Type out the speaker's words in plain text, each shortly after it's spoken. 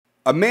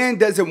A man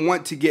doesn't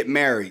want to get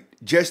married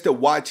just to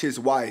watch his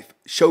wife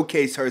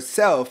showcase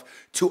herself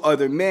to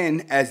other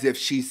men as if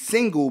she's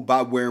single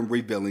by wearing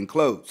revealing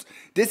clothes.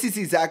 This is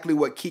exactly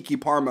what Keke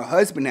Palmer's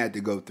husband had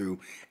to go through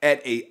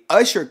at a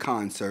Usher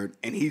concert,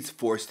 and he's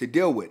forced to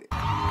deal with it.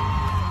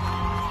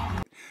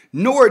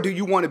 Nor do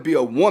you want to be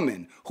a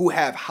woman who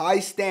have high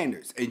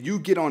standards and you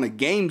get on a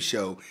game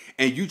show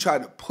and you try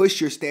to push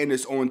your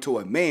standards onto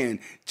a man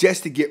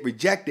just to get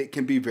rejected.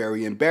 Can be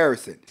very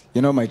embarrassing.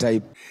 You know my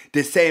type.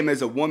 The same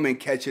as a woman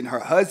catching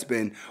her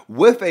husband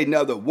with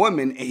another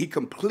woman and he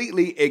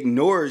completely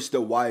ignores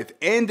the wife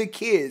and the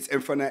kids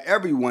in front of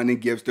everyone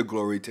and gives the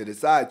glory to the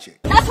side chick.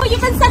 That's what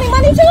you've been sending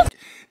money to?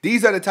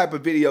 These are the type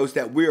of videos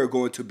that we are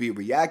going to be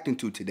reacting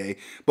to today.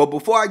 But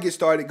before I get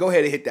started, go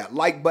ahead and hit that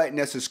like button,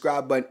 that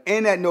subscribe button,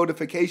 and that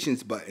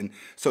notifications button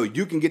so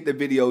you can get the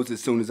videos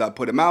as soon as I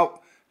put them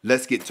out.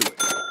 Let's get to it.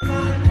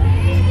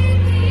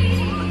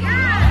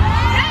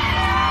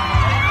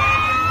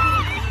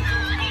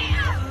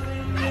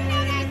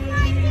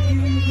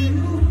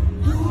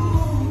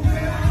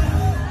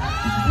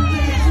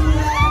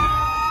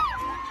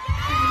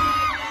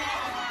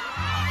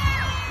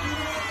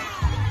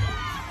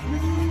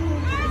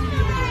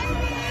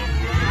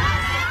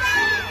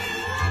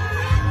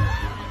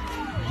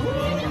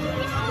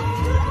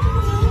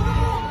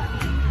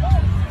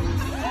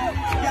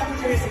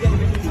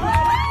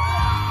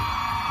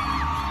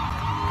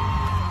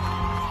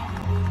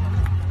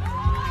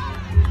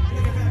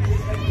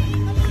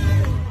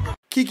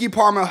 Keke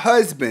Palmer's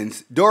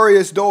husband,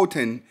 Darius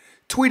Dalton,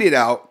 tweeted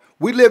out,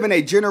 "We live in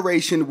a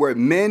generation where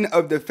men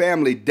of the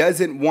family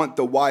doesn't want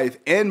the wife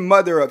and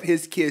mother of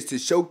his kids to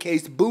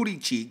showcase booty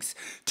cheeks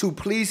to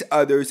please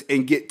others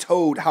and get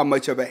told how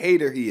much of a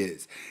hater he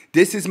is.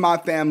 This is my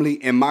family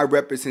and my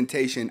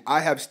representation.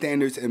 I have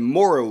standards and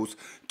morals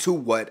to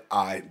what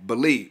I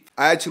believe."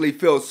 I actually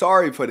feel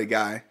sorry for the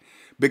guy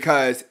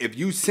because if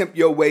you simp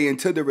your way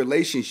into the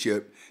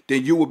relationship,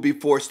 then you will be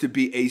forced to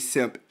be a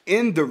simp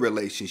in the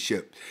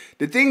relationship.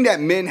 The thing that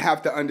men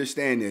have to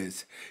understand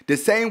is the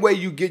same way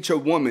you get your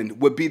woman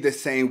would be the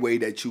same way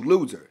that you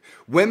lose her.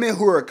 Women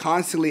who are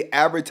constantly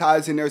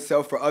advertising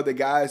themselves for other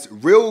guys,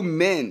 real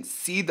men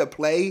see the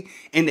play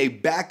and they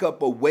back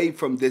up away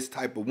from this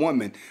type of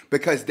woman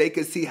because they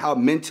can see how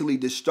mentally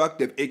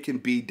destructive it can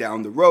be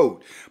down the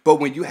road. But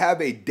when you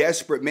have a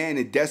desperate man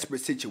in a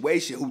desperate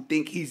situation who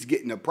think he's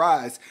getting a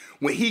prize,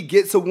 when he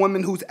gets a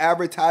woman who's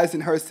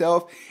advertising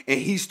herself and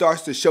he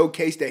starts to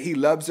showcase that he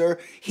loves her,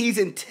 he's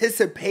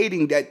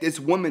anticipating that this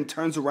woman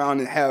turns around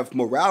and have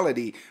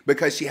morality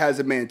because she has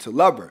a man to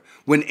love her.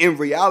 When in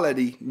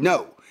reality,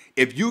 no.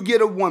 If you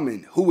get a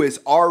woman who is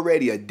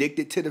already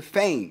addicted to the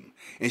fame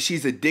and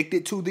she's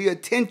addicted to the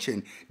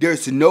attention,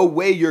 there's no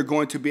way you're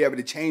going to be able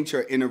to change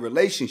her in a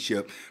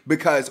relationship,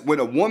 because when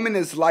a woman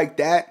is like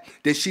that,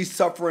 then she's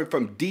suffering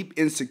from deep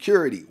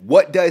insecurity.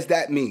 What does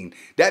that mean?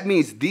 That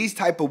means these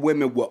type of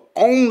women will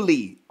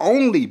only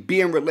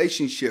be in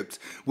relationships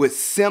with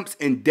simps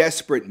and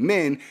desperate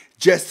men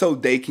just so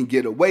they can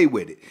get away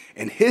with it.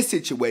 In his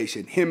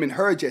situation, him and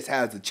her just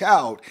has a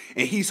child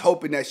and he's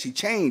hoping that she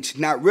changed,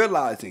 not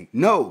realizing,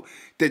 no,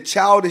 the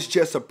child is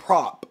just a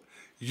prop.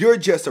 You're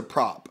just a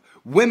prop.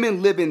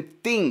 Women live in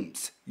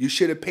themes. You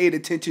should have paid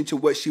attention to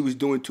what she was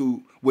doing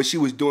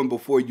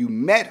before you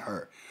met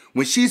her.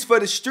 When she's for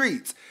the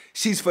streets,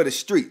 she's for the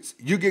streets.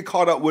 You get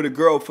caught up with a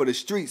girl for the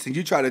streets and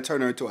you try to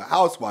turn her into a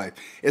housewife.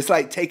 It's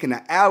like taking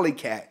an alley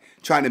cat,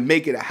 trying to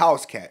make it a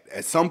house cat.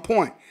 At some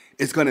point,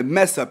 it's going to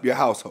mess up your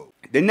household.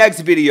 The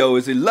next video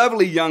is a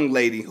lovely young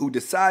lady who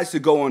decides to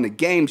go on a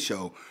game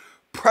show,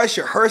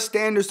 pressure her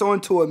standards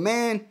onto a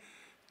man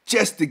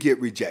just to get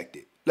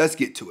rejected. Let's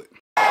get to it.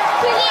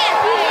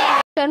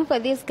 Turn for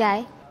this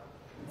guy.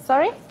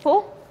 Sorry?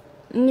 Who?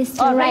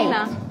 Mr. Right.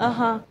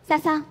 Reina.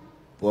 Sasa.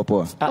 Poa.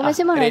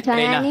 Umesema unaitwa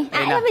nani?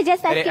 Let me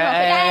just ask you.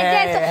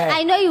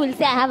 I know you will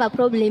say I have a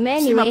problem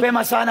anyway.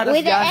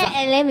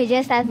 Let me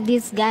just ask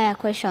this guy a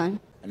question.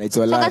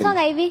 Anaitwa Larry.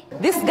 Songa hivi.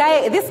 This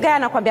guy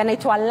anakuambia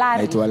anaitwa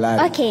Larry. Anaitwa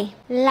Larry. Okay,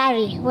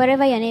 Larry,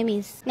 whatever your name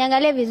is.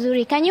 Niangalie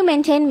vizuri. Can you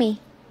maintain me?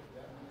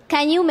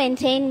 Can you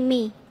maintain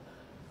me?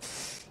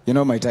 You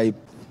know my type.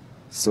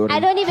 Sorry. I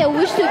don't even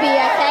wish to be your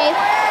type.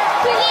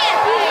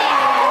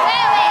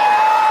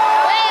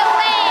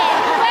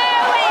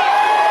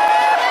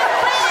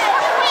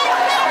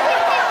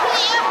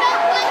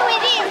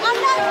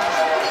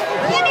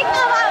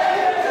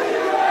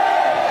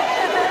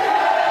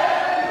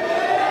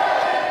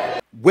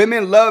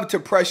 Women love to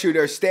pressure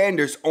their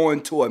standards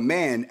onto a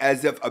man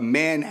as if a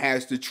man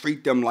has to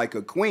treat them like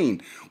a queen,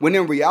 when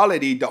in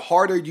reality, the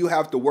harder you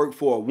have to work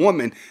for a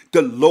woman,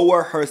 the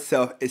lower her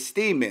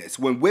self-esteem is.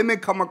 When women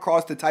come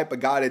across the type of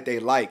guy that they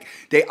like,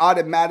 they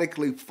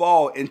automatically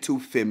fall into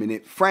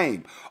feminine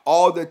frame.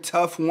 All the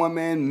tough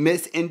woman,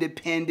 Miss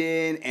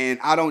Independent, and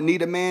I don't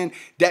need a man,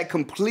 that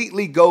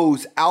completely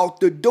goes out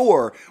the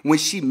door when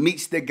she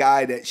meets the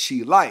guy that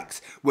she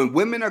likes. When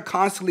women are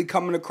constantly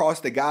coming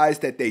across the guys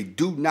that they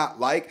do not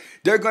like, like,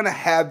 they're going to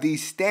have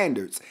these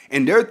standards.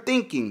 And they're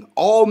thinking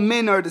all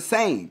men are the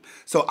same.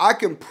 So I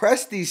can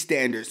press these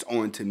standards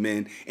onto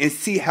men and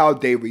see how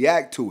they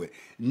react to it.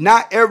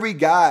 Not every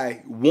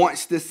guy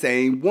wants the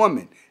same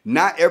woman.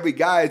 Not every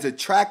guy is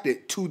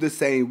attracted to the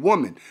same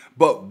woman.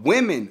 But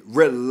women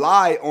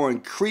rely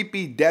on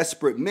creepy,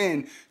 desperate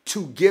men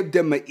to give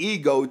them an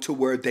ego to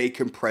where they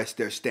can press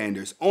their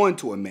standards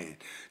onto a man.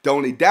 The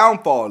only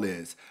downfall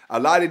is a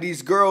lot of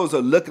these girls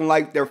are looking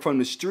like they're from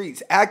the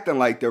streets, acting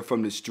like they're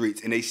from the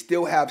streets, and they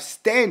still have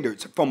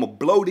standards from a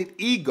bloated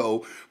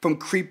ego from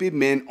creepy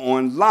men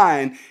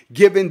online,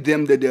 giving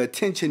them the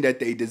attention that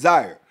they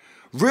desire.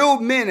 Real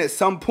men at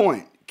some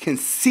point can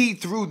see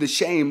through the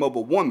shame of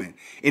a woman,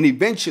 and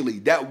eventually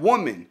that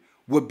woman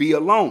will be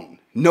alone.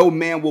 No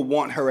man will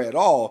want her at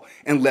all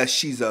unless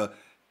she's a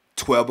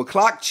 12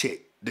 o'clock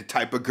chick, the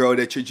type of girl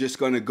that you're just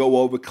going to go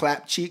over,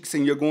 clap cheeks,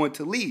 and you're going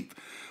to leave.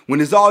 When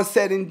it's all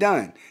said and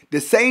done, the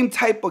same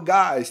type of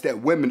guys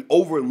that women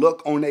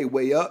overlook on their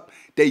way up,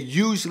 they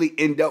usually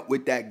end up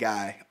with that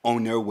guy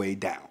on their way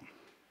down.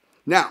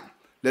 Now,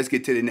 let's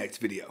get to the next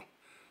video.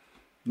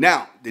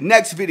 Now, the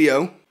next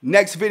video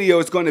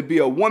is going to be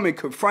a woman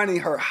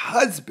confronting her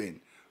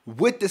husband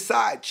with the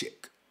side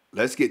chick.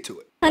 Let's get to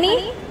it.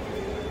 Honey,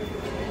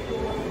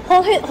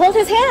 hold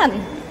his hand.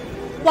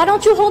 Why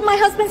don't you hold my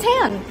husband's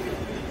hand?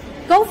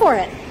 Go for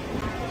it.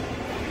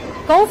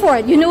 Go for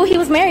it. You knew he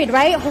was married,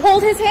 right?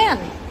 Hold his hand.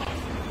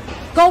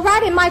 Go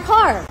ride in my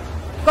car.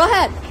 Go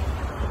ahead.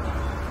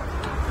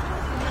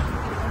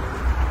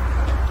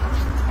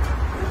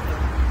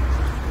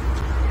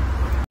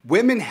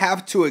 Women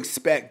have to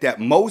expect that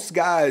most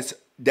guys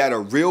that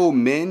are real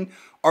men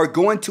are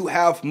going to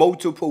have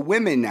multiple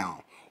women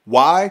now.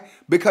 Why?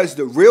 Because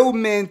the real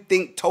men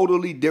think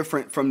totally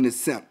different from the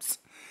simps.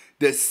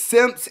 The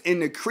simps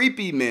and the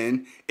creepy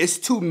men, it's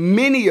too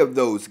many of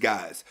those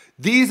guys.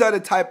 These are the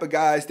type of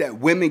guys that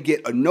women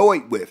get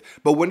annoyed with.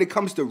 But when it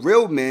comes to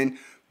real men,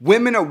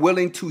 women are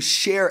willing to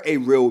share a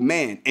real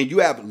man, and you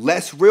have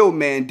less real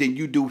men than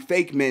you do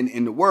fake men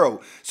in the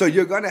world. So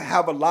you're going to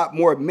have a lot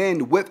more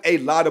men with a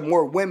lot of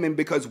more women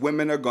because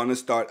women are going to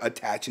start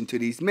attaching to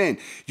these men.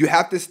 You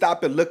have to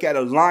stop and look at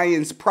a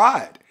lion's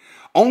pride.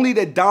 Only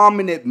the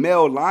dominant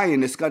male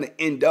lion is going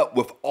to end up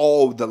with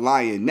all the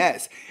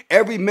lioness.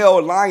 Every male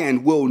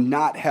lion will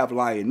not have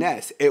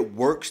lioness. It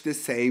works the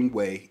same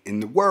way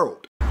in the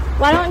world.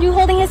 Why aren't you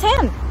holding his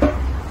hand?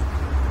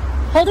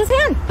 Hold his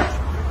hand.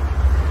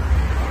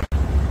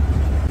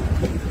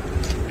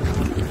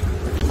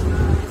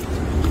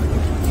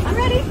 I'm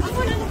ready. I'm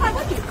going to the car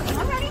with you.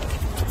 I'm ready.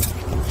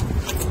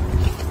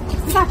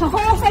 You got your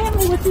whole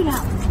family with you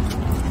now.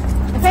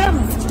 The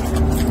family.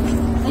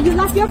 And you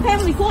left your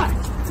family for it.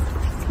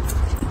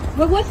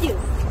 We're with you.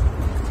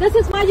 This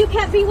is why you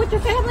can't be with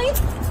your family?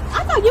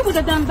 I thought you would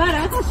have done better.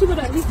 I thought she would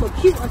have at least looked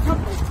cute or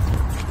something.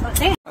 But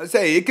damn. I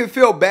say it can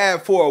feel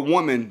bad for a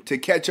woman to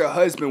catch her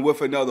husband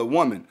with another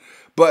woman.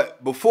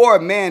 But before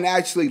a man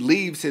actually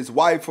leaves his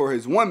wife or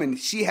his woman,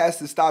 she has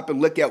to stop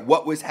and look at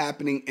what was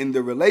happening in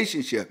the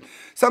relationship.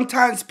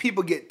 Sometimes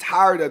people get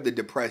tired of the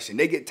depression.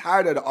 They get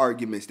tired of the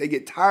arguments. They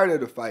get tired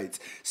of the fights,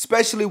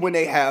 especially when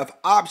they have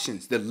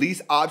options. The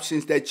least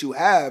options that you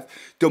have,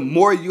 the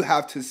more you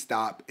have to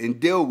stop and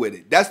deal with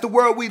it. That's the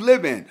world we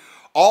live in.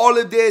 All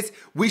of this,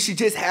 we should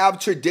just have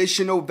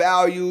traditional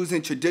values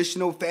and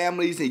traditional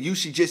families, and you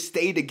should just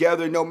stay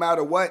together no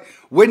matter what.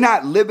 We're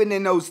not living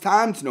in those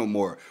times no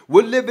more.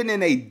 We're living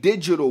in a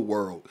digital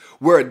world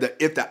where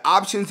if the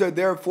options are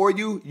there for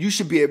you, you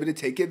should be able to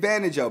take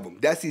advantage of them.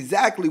 That's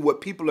exactly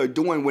what people are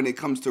doing when it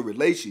comes to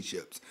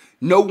relationships.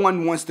 No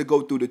one wants to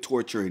go through the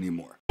torture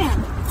anymore.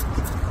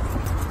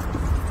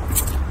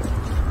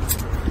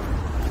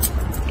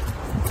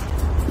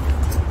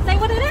 Say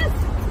what it is.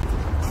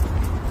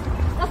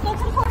 Let's go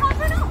to the courthouse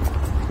right now.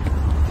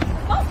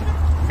 Let's go.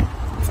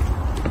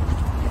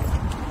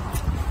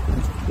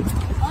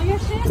 All your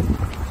shit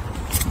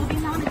will be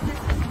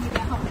non-existent when you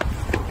get home.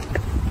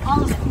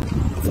 All of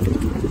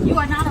it. You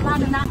are not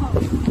allowed in that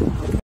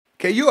home.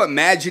 Can you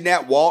imagine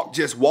that walk,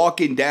 just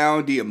walking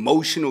down the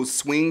emotional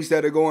swings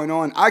that are going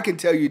on? I can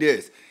tell you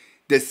this,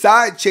 the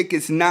side chick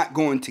is not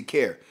going to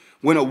care.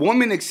 When a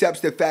woman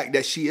accepts the fact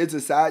that she is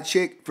a side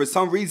chick, for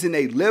some reason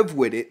they live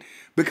with it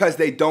because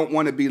they don't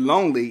want to be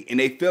lonely and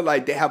they feel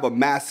like they have a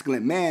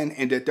masculine man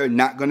and that they're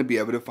not going to be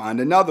able to find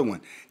another one.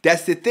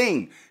 That's the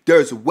thing.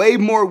 There's way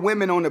more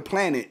women on the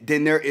planet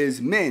than there is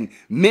men.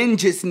 Men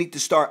just need to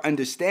start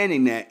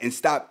understanding that and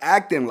stop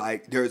acting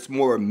like there's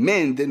more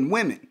men than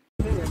women.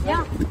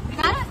 Yeah,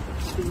 got it?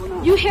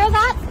 You hear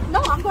that?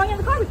 No, I'm going in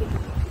the car with you.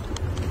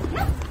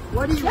 Yeah.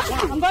 What do you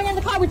want? I'm going in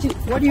the car with you.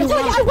 What do you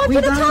want? I want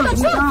you to tell the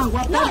truth.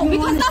 What No, do you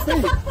because want that's to the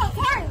say? fucked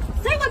part.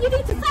 Say what you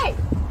need to say.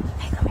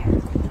 Hey, come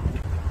here.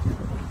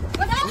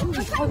 What else?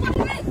 Let's say what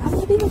it is. I'm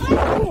going to be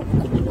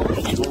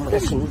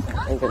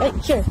Hey,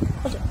 here.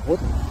 What?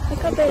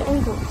 Pick up the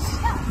angles.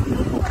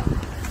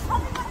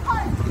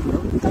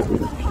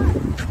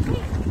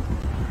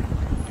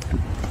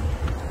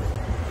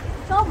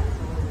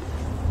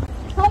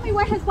 Show me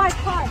where his wife's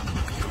car is.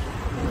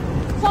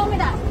 told me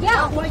that.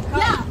 Yeah.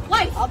 Yeah.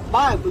 Why? I'll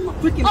buy it with my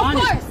freaking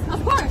money.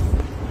 Of course.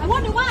 I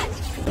wonder why.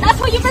 That's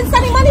what you've been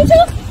sending money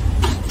to?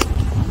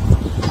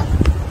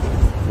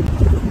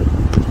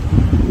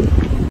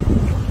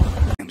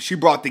 She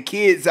brought the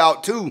kids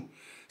out too.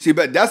 See,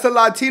 but that's a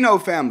Latino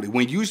family.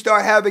 When you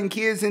start having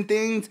kids and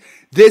things,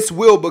 this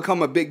will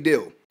become a big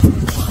deal.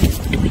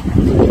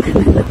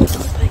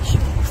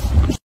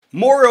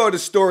 Moral of the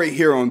story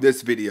here on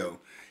this video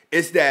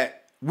is that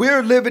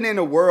we're living in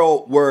a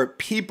world where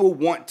people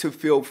want to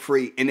feel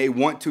free and they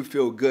want to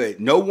feel good.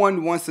 No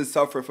one wants to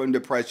suffer from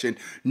depression,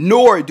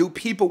 nor do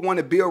people want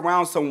to be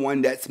around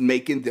someone that's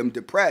making them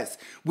depressed.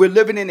 We're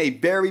living in a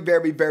very,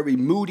 very, very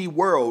moody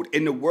world,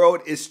 and the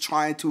world is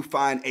trying to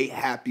find a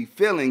happy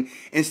feeling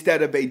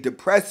instead of a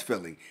depressed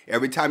feeling.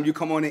 Every time you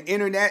come on the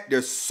internet,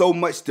 there's so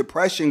much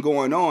depression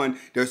going on.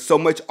 There's so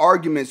much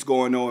arguments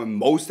going on.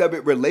 Most of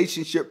it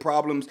relationship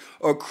problems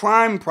or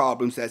crime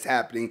problems that's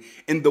happening,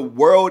 and the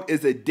world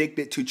is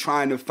addicted to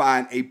trying to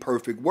find a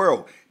perfect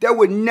world. There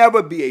would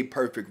never be a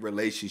perfect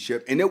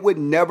relationship, and it would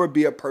never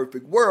be a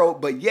perfect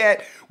world, but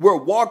yet we're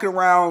walking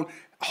around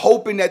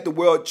hoping that the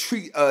world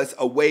treat us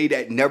a way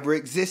that never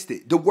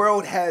existed. The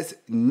world has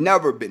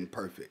never been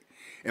perfect.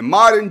 In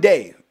modern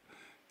day,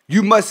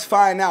 you must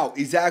find out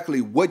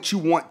exactly what you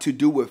want to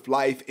do with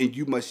life, and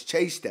you must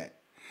chase that.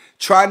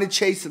 Trying to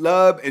chase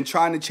love and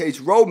trying to chase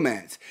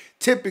romance,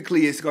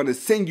 typically it's going to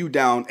send you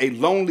down a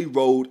lonely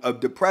road of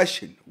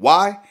depression.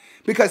 Why?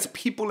 Because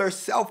people are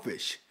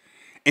selfish,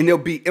 and it'll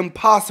be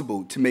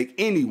impossible to make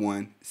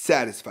anyone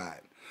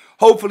satisfied.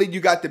 Hopefully you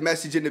got the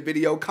message in the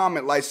video.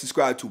 Comment, like,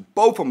 subscribe to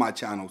both of my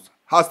channels.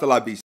 Hasta la vista.